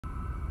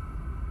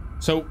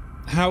So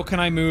how can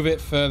I move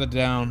it further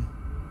down?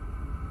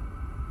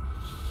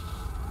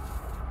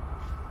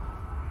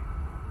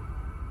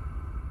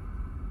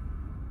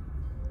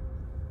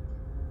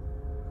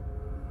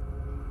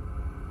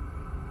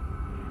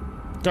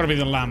 Gotta be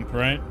the lamp,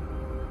 right?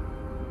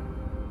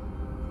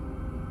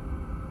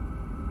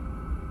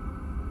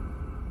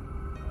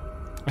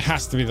 It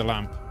has to be the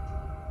lamp.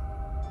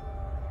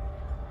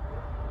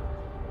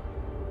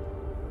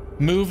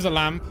 Move the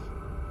lamp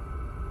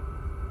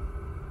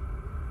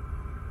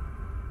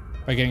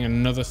by getting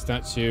another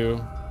statue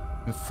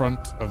in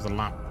front of the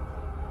lamp.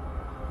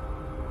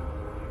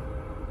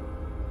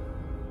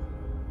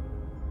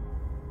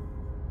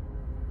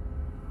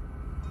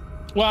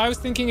 Well, I was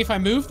thinking if I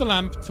move the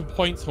lamp to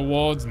point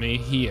towards me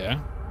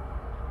here,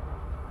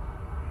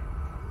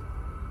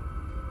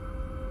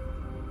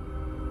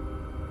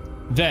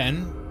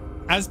 then,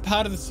 as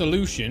part of the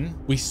solution,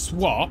 we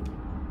swap.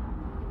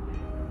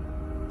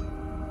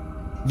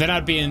 Then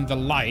I'd be in the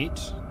light.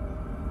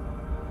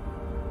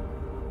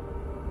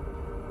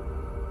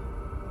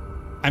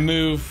 I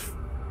move.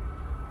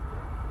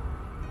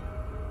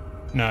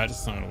 No,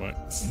 it's not gonna work.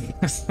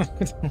 It's not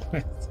gonna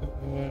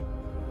work.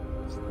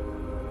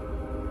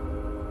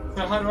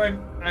 So how do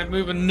I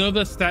move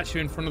another statue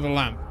in front of the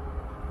lamp?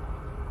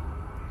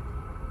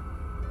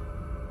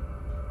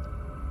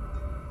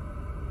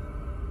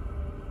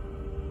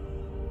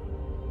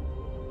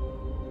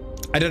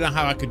 I don't know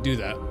how I could do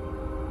that.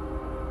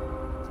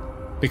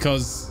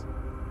 Because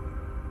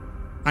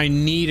I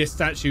need a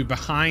statue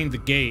behind the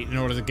gate in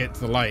order to get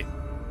to the light.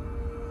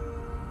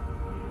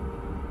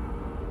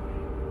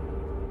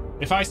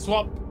 If I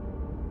swap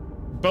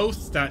both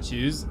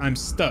statues, I'm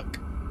stuck.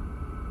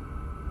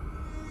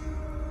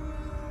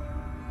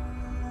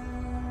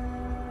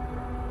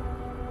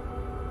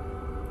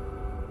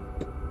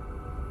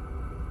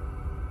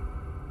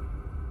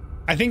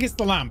 I think it's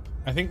the lamp.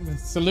 I think the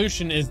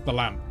solution is the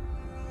lamp.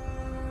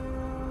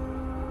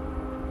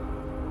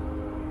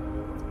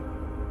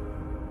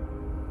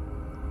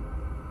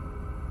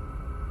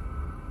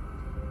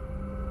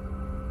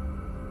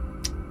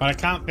 But I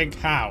can't think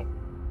how.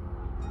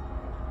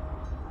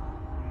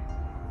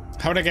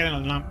 How would I get in a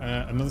lamp,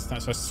 another statue?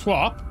 So I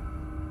swap.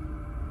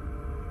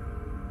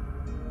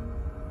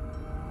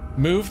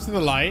 Move to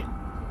the light.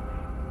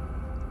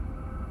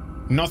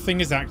 Nothing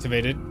is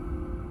activated.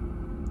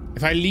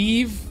 If I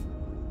leave...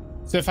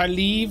 So if I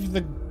leave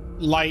the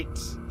light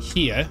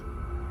here...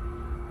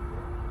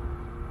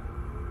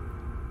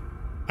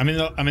 I'm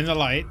in the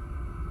light.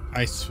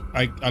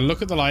 I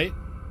look at the light.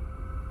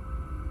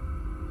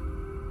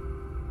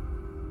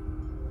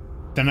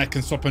 Then I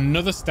can swap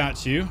another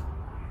statue.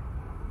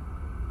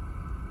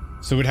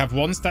 So we'd have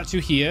one statue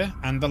here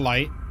and the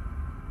light.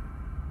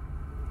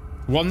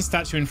 One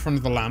statue in front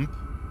of the lamp.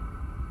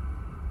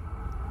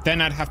 Then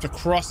I'd have to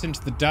cross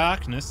into the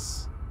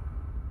darkness.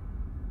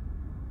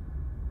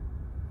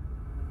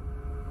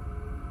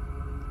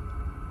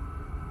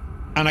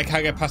 And I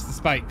can't get past the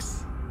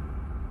spikes.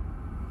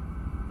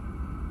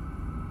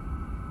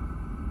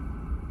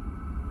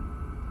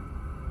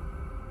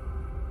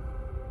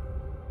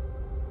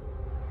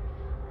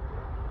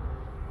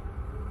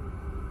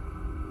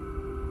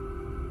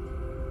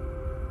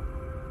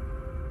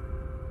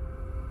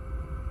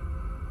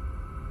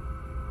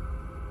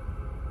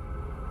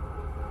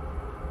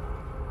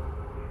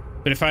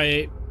 But if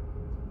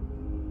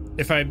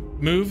I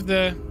move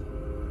the...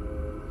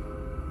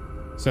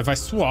 So if I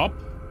swap...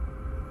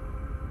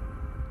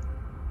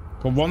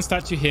 Got one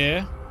statue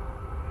here.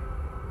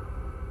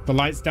 The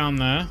light's down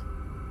there.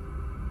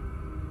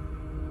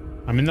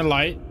 I'm in the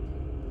light.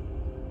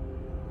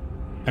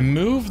 I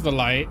move the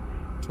light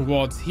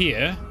towards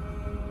here.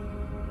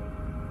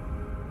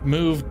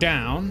 Move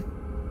down.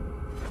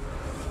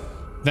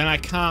 Then I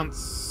can't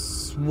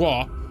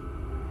swap.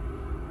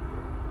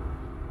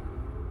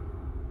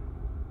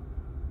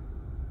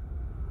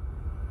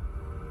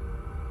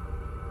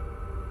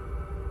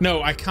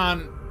 No, I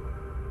can't.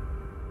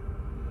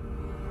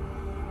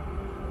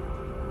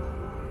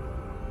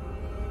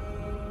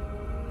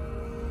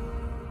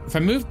 If I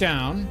move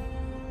down,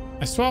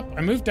 I swap,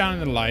 I move down in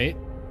the light.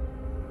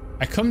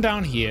 I come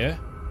down here.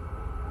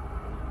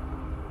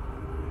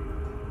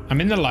 I'm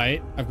in the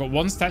light. I've got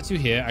one statue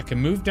here. I can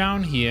move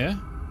down here.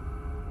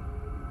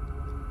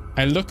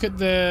 I look at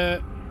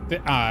the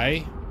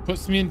eye,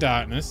 puts me in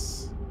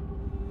darkness.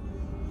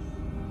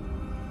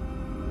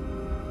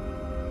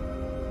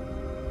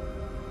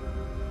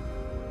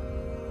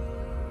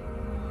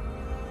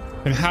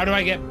 And how do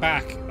I get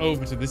back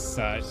over to this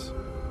side?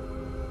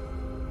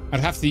 I'd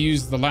have to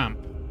use the lamp.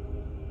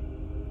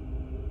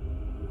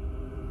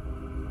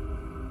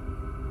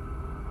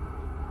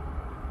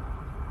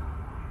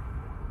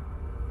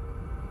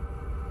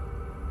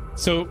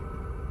 So,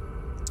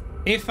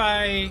 if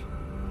I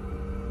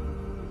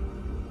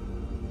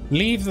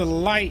leave the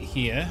light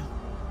here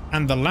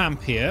and the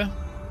lamp here,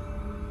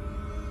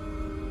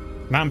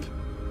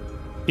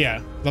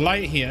 the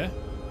light here,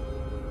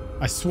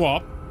 I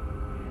swap.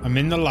 I'm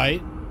in the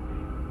light.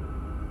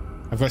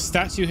 I've got a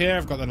statue here.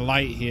 I've got the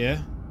light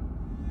here.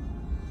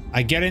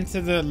 I get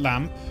into the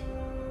lamp.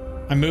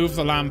 I move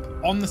the lamp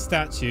on the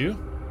statue.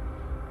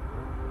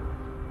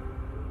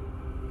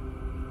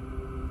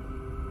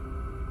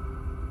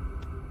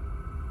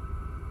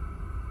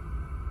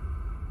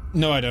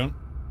 No, I don't.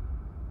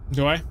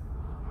 Do I?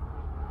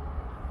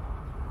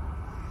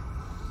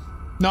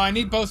 No, I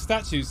need both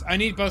statues. I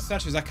need both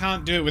statues. I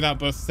can't do it without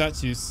both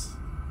statues.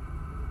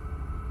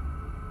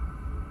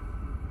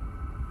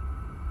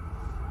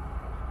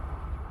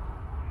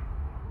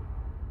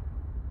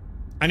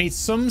 I need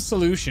some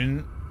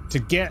solution to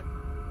get...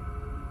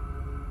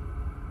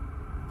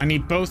 I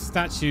need both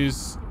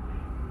statues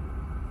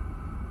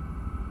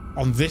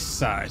on this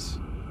side.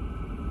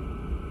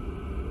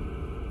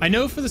 I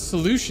know for the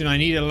solution I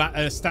need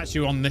a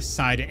statue on this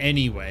side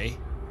anyway.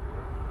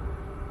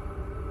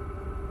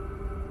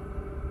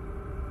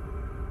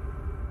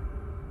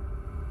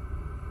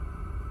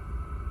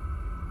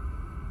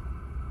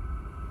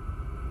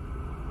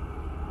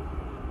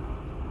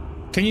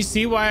 Can you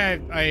see why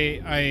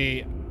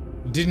I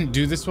didn't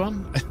do this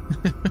one?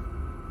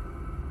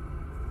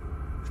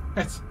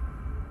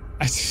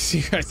 I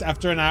see guys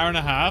after an hour and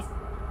a half.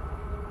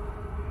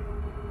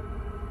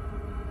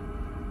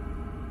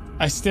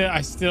 I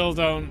still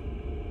don't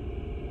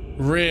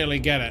really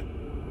get it.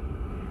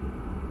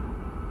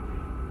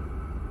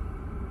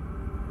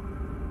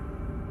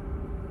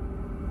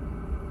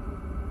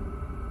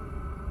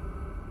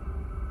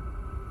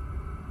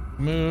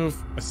 Move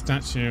a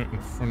statue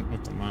in front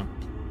of the lamp.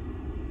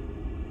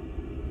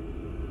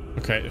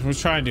 Okay, we'll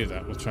try and do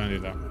that. We'll try and do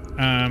that.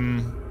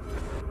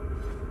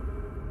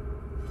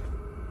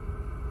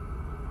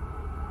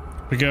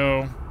 We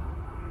go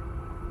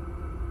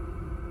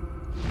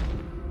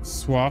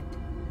swap.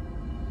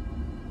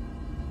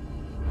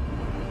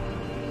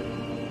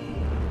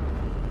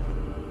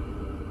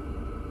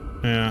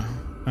 Yeah.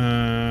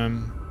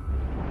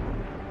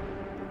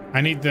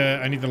 I need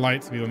the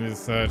light to be on the other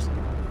side.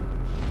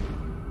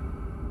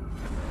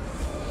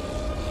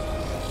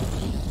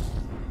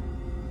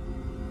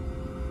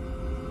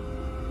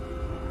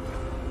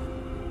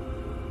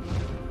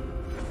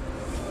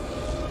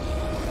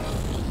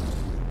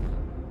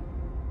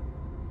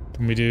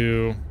 Can we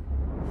do...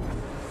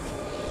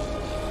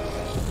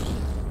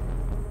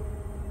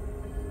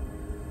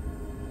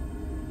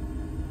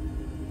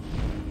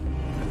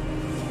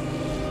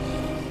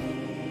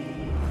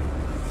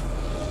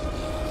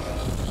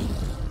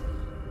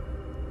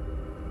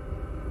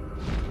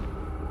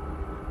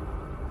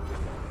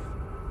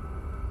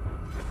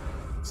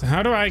 So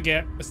how do I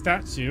get a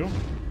statue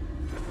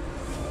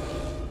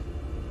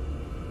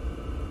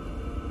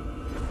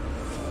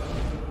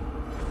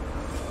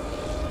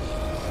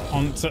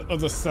onto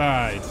other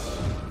side?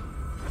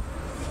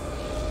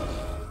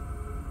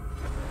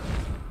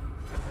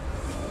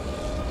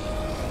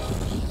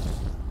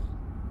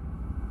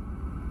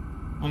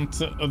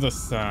 Onto other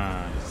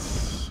side.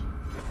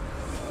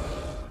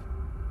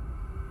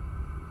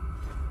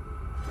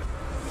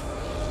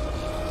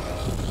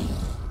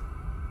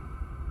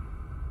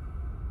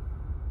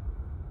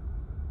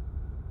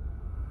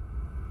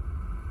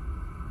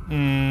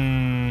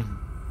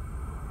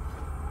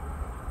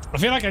 I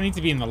feel like I need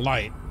to be in the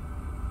light.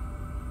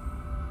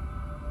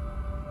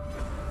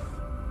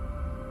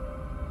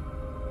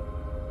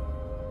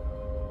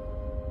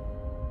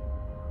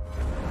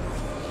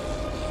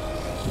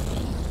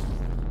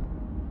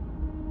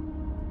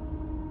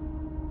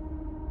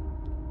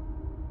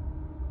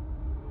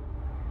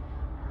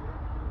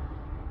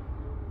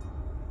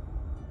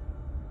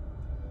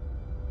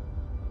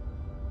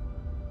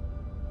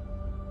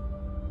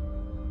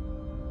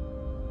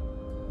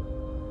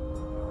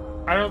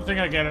 I don't think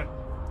I get it.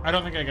 I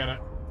don't think I get it.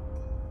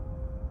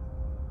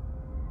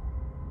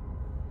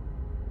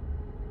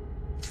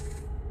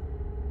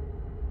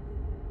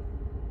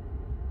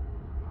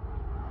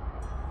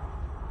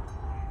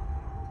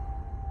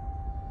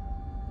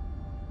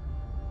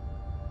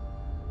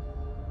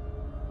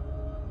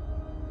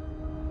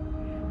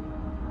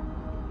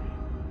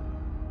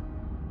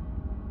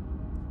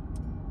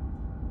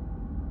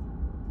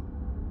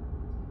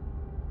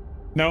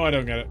 No, I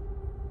don't get it.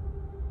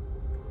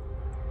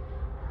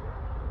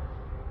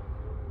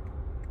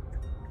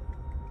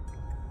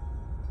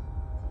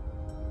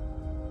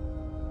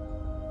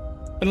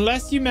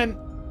 Unless you meant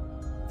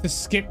to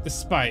skip the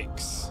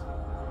spikes.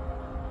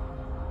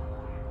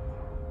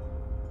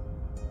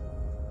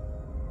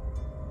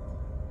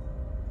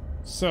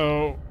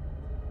 So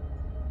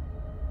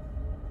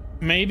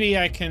maybe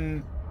I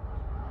can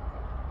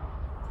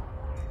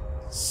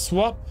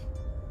swap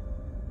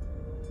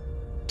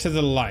to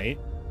the light.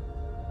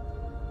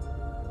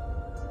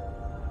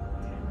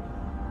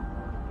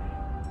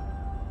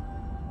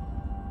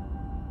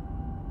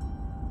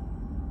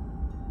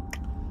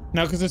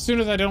 No, because as soon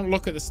as I don't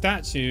look at the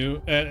statue,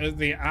 at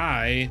the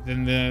eye,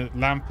 then the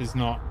lamp is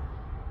not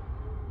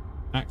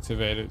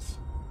activated.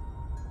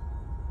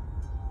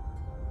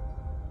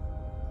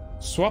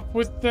 Swap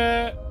with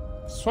the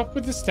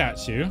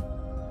statue.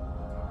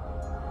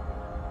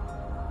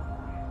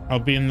 I'll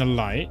be in the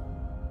light.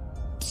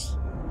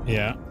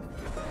 Yeah.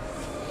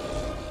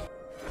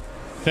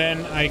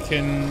 Then I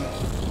can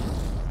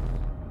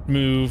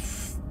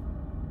move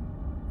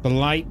the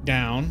light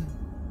down.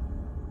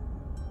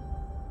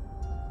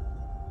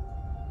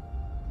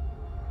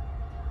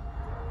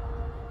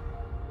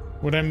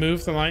 Would I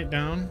move the light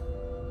down?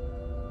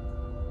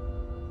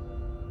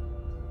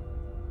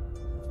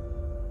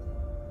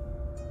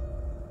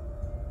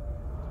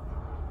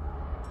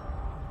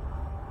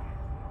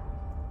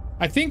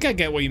 I think I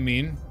get what you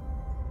mean.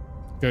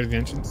 Go to the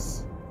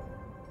entrance.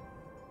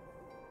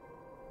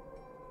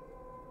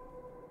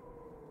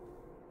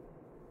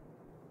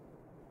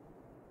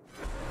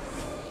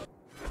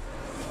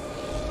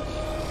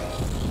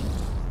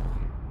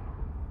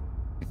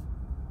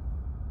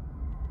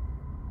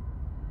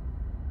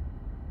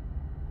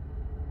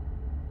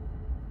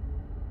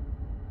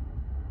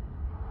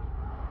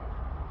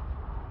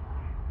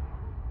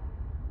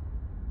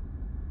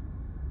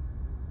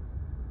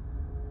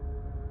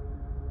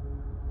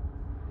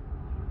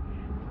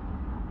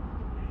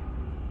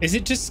 Is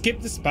it just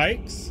skip the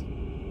spikes?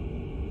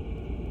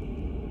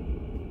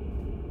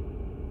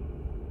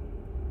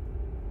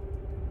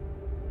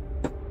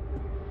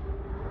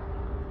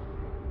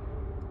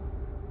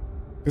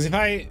 Because if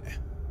I...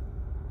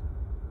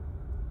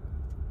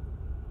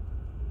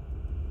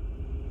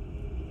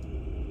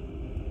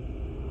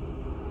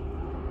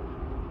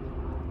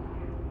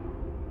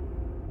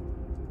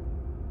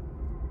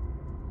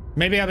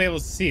 Maybe I'll be able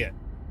to see it.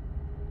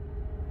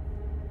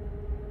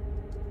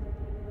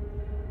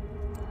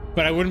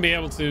 But I wouldn't be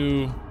able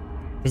to,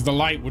 because the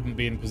light wouldn't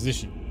be in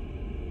position.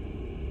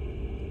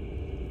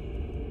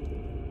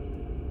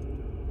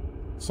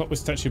 Swap with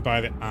statue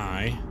by the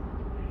eye.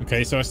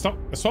 Okay, so I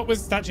swap with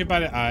statue by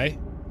the eye.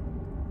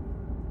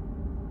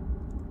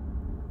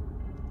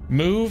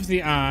 Move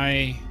the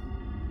eye.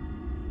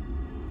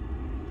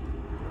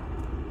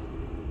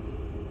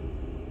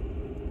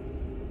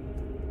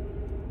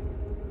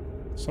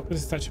 Swap with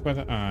the statue by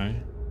the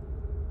eye.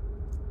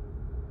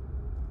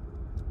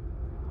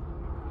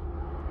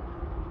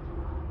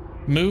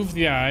 Move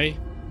the eye.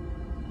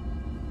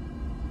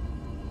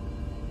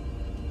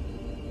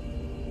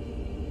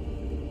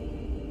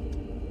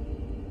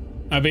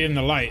 I'll be in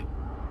the light.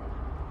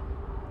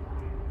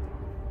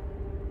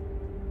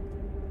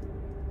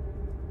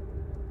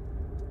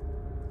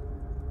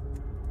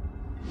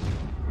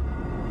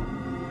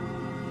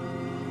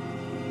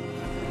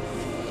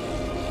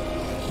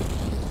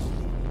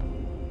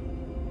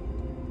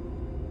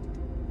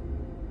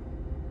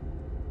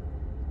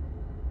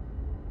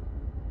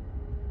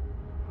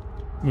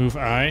 Move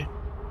eye.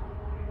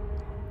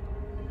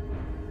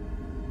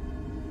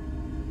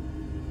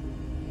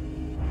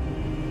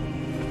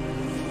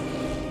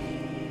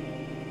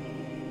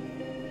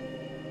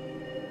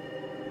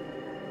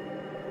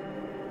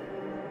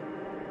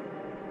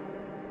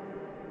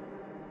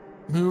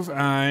 Move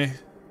eye.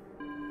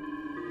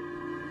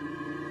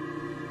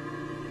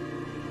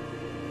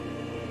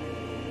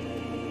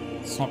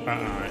 Swap that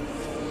eye.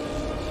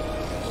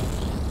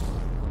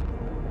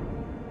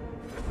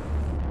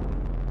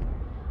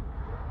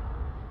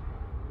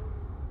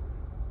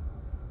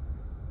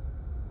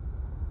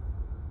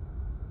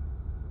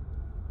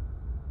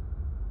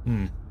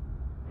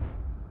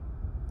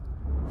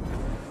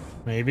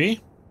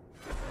 Maybe.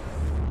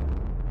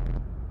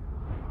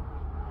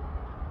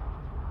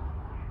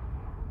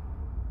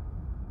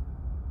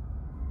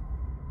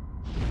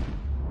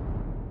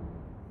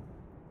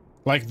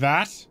 Like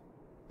that?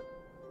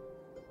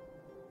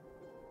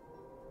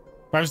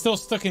 But I'm still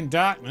stuck in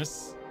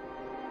darkness.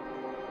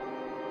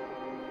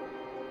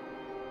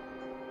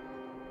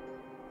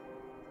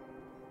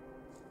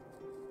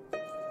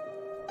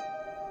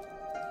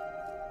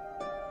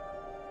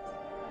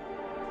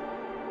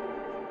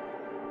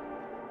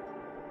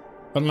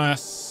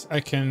 Unless I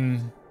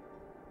can...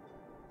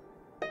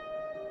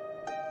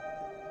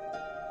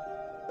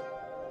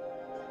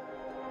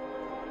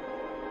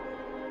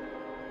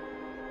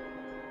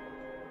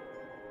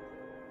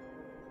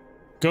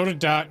 Go to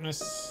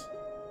darkness.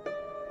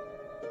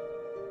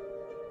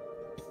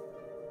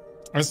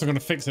 That's not gonna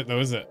fix it though,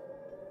 is it?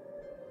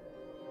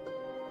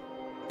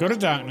 Go to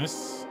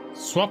darkness.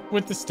 Swap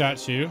with the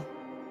statue.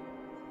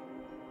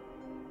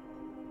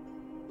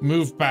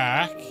 Move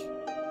back.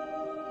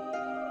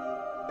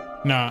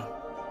 No.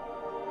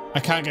 I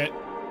can't get...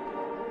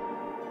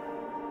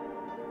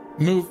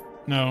 Move...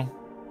 No.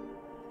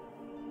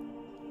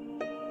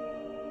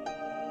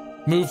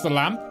 Move the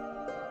lamp?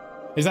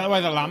 Is that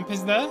why the lamp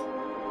is there?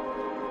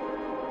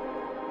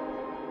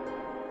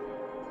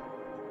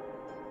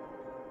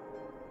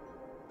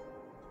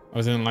 I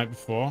was in the light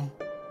before.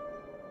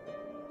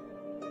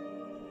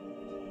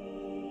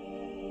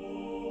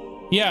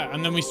 Yeah,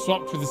 and then we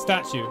swapped with the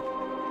statue.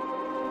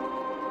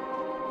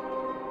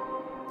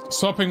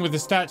 Swapping with the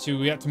statue,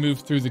 we had to move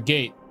through the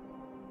gate.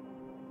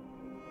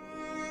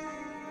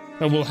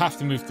 But we'll have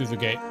to move through the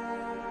gate.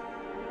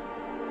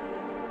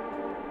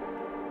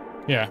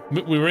 Yeah,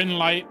 we were in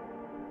light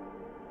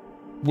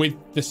with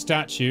the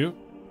statue.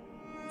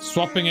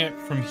 Swapping it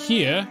from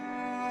here,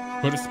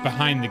 but it's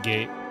behind the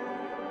gate.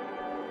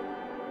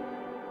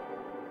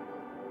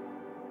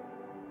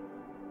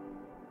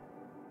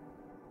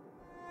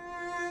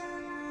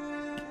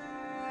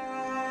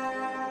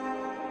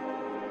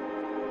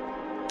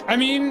 I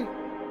mean,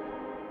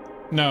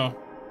 no.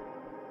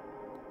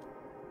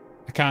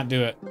 I can't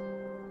do it.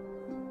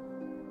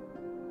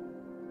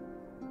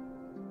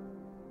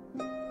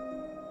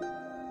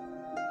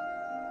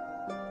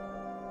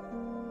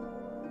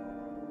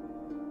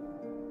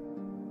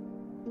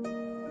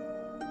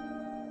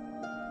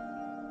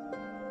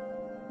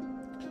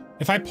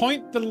 If I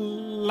point the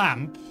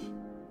lamp...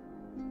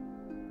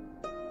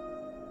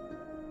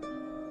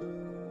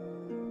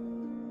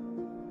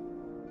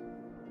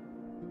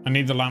 I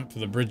need the lamp for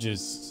the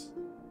bridges.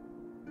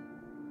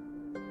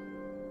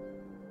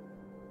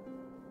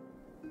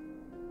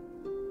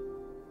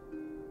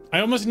 I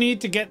almost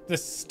need to get the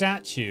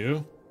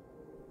statue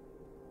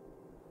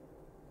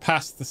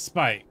past the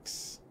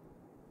spikes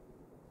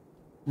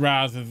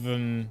rather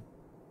than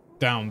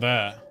down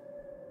there.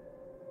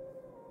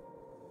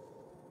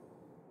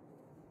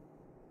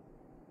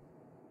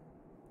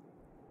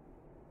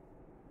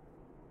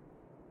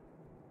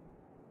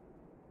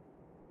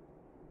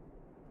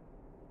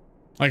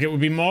 Like, it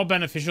would be more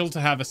beneficial to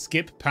have a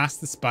skip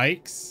past the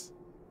spikes.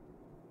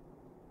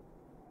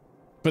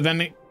 But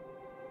then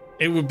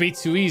it would be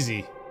too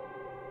easy.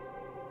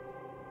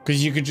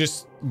 Because you could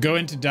just go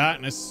into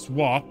darkness,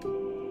 swap.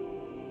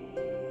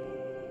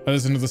 Oh,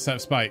 there's another set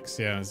of spikes.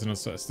 Yeah,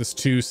 there's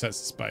 2 sets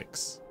of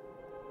spikes.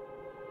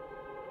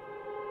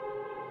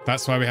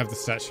 That's why we have the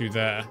statue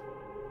there.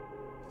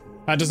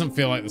 That doesn't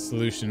feel like the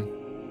solution.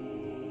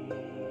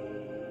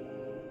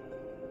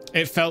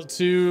 It felt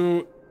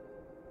too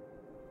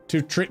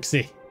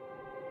tricksy.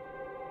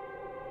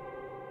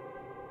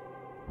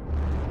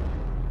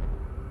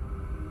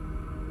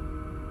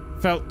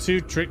 Felt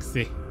too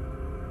tricksy.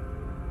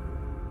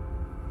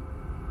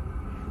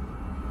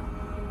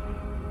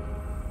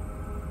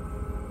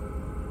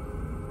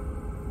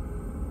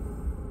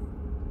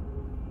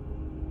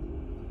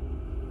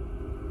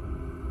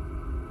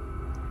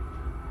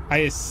 I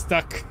is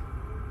stuck.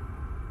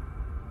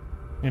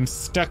 I'm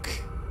stuck.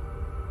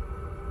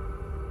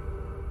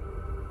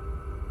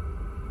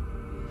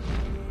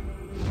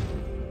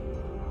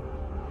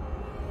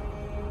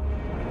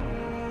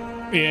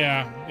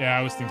 Yeah,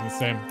 I was thinking the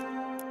same.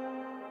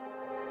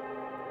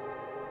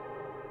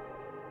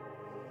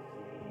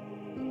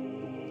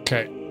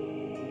 Okay.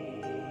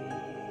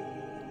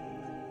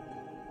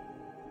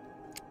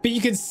 But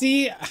you can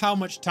see how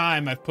much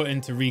time I've put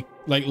into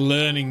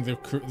learning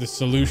the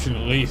solution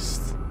at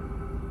least.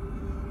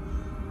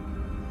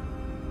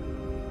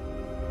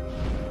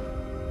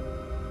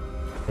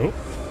 Oh,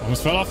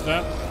 almost fell off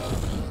there.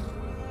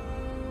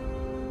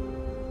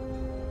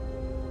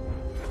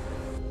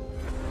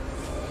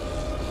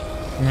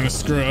 I'm gonna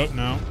screw it up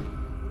now.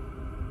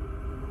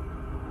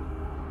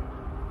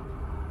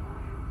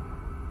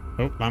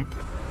 Oh, lamp.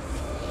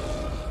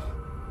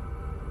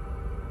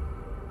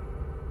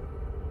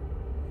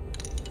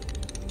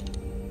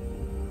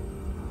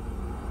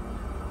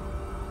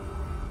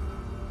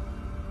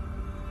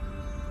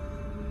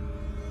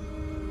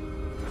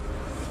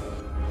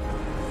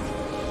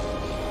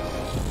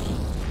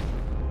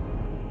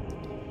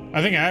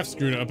 I think I have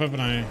screwed it up, haven't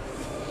I?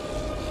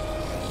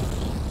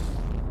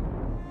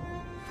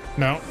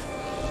 No.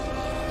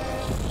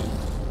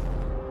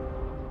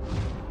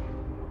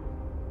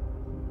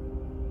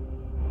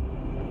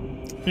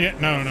 Yeah,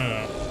 no.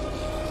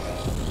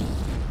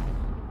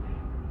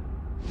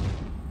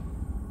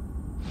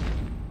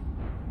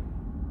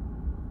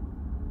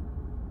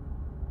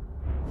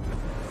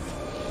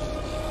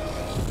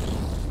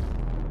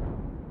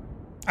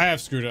 I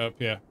have screwed it up,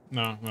 yeah.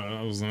 No,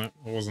 that wasn't it.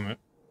 That wasn't it.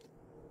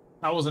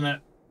 That wasn't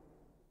it.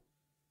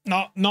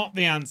 Not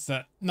the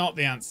answer. Not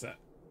the answer.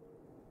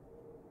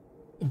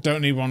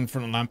 Don't need one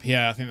front lamp.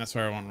 Yeah, I think that's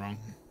where I went wrong.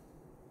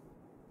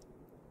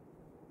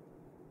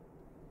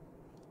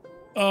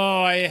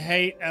 Oh, I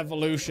hate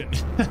evolution.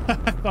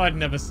 I thought I'd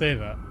never say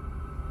that.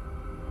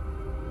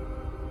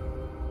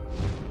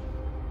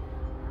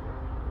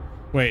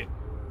 Wait.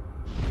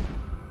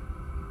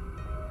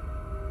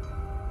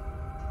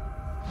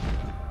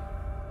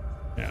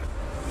 Yeah.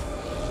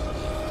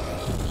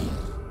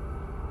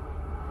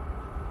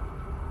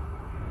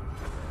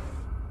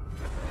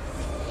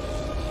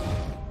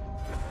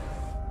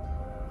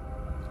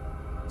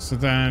 So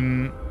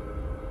then...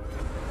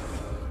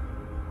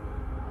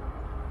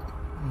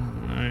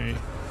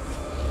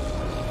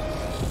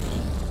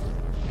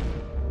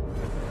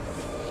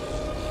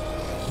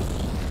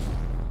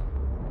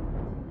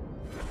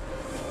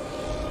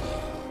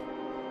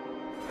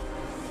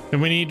 Then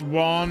we need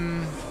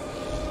one...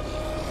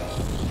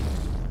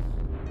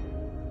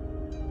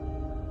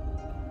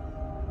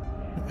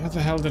 How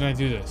the hell did I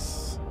do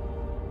this?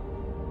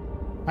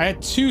 I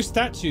had 2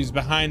 statues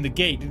behind the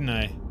gate, didn't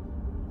I?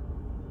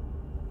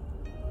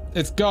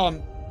 It's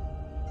gone.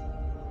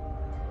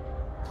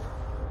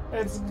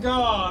 It's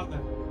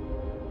gone.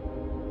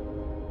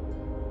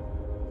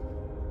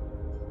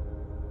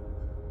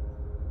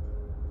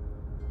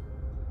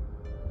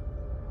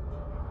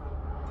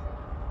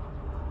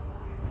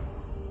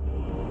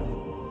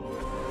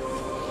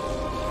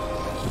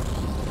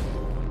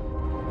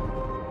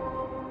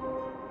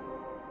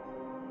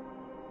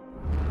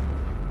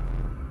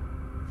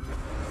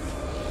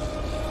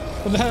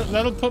 Well,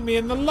 that'll put me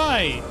in the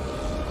light.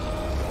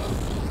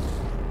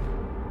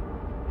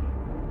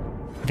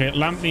 Okay,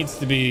 lamp needs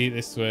to be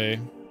this way.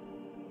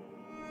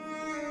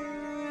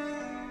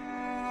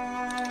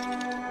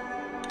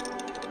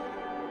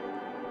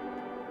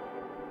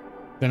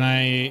 Then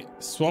I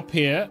swap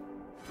here.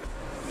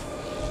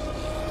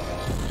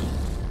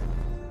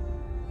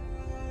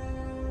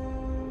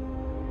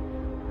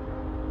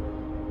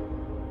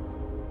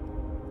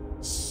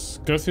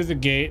 Go through the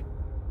gate.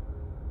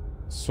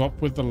 Swap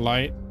with the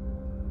light.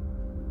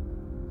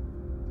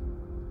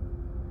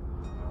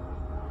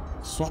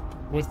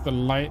 Swap with the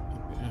light.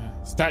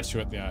 Statue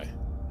at the eye.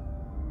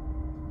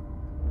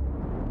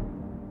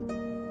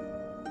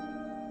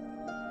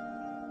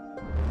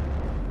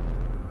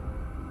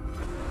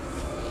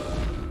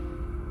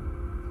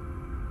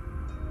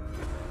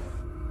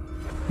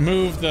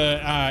 Move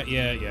the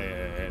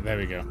yeah. There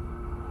we go.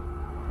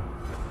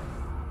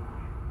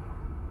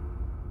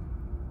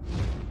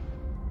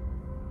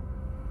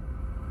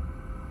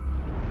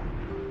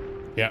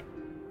 Yeah.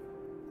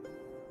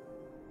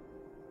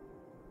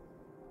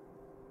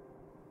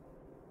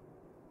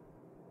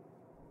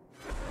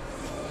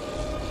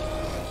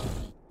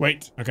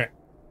 Wait, okay.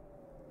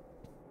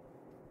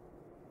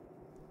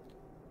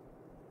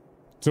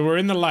 So we're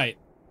in the light.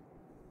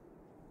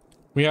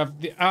 We have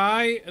the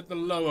eye at the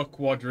lower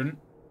quadrant,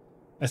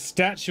 a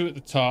statue at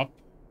the top,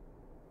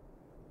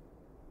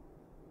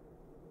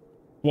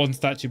 one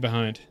statue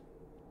behind.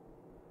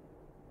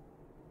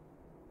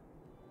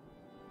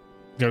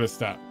 Go to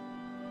start.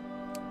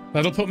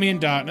 That'll put me in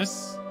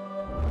darkness.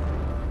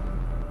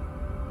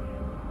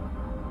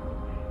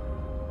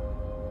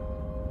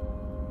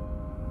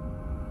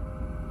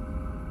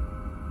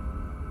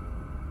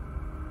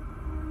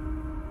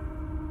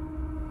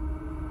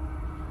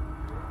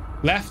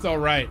 Left or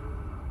right?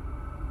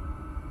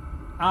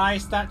 Eye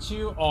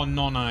statue or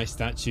non-eye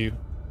statue?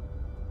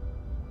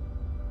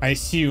 I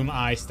assume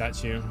eye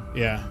statue.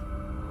 Yeah.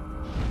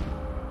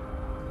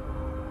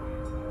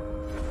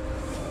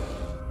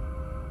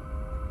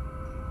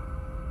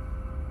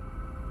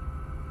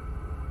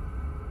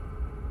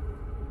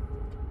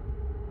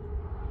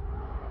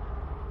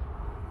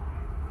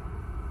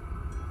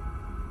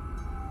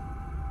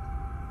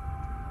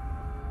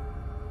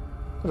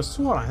 Could have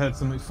sworn I heard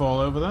something fall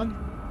over then.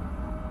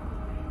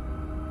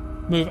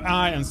 Move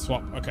eye and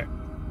swap. Okay.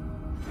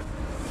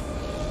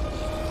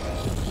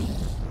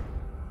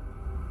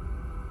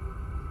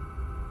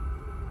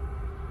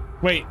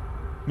 Wait.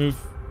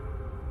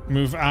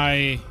 Move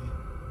eye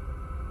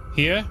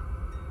here?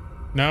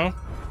 No?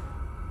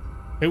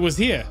 It was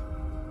here.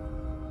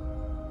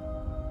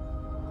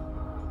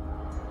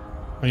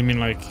 What do you mean,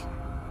 like?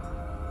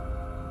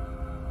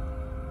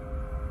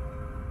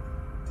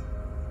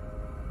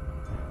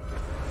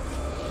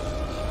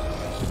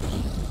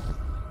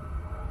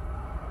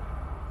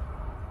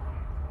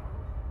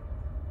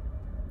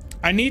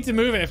 I need to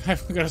move it if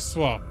I'm gonna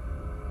swap.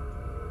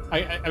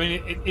 I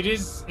mean, it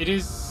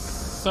is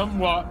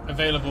somewhat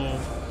available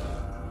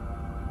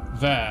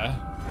there,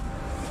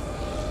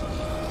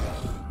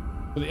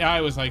 but the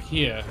eye was like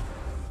here.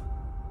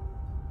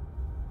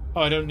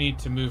 Oh, I don't need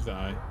to move the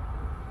eye.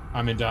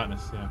 I'm in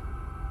darkness. Yeah.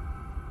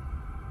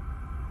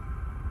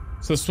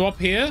 So swap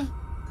here.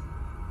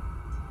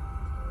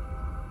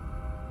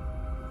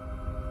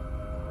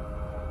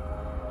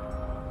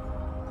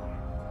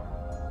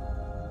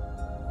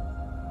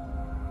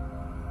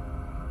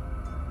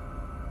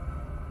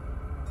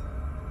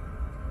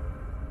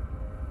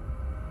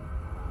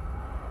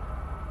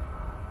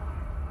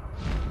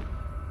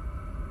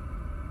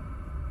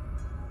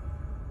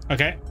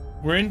 Okay,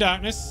 we're in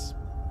darkness,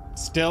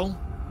 still.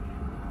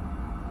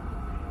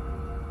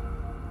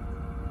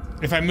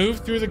 If I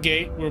move through the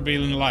gate, we'll be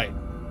in light.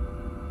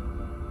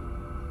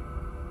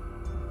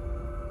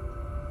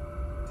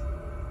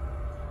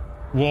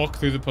 Walk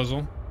through the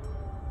puzzle.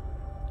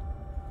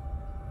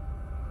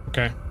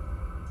 Okay.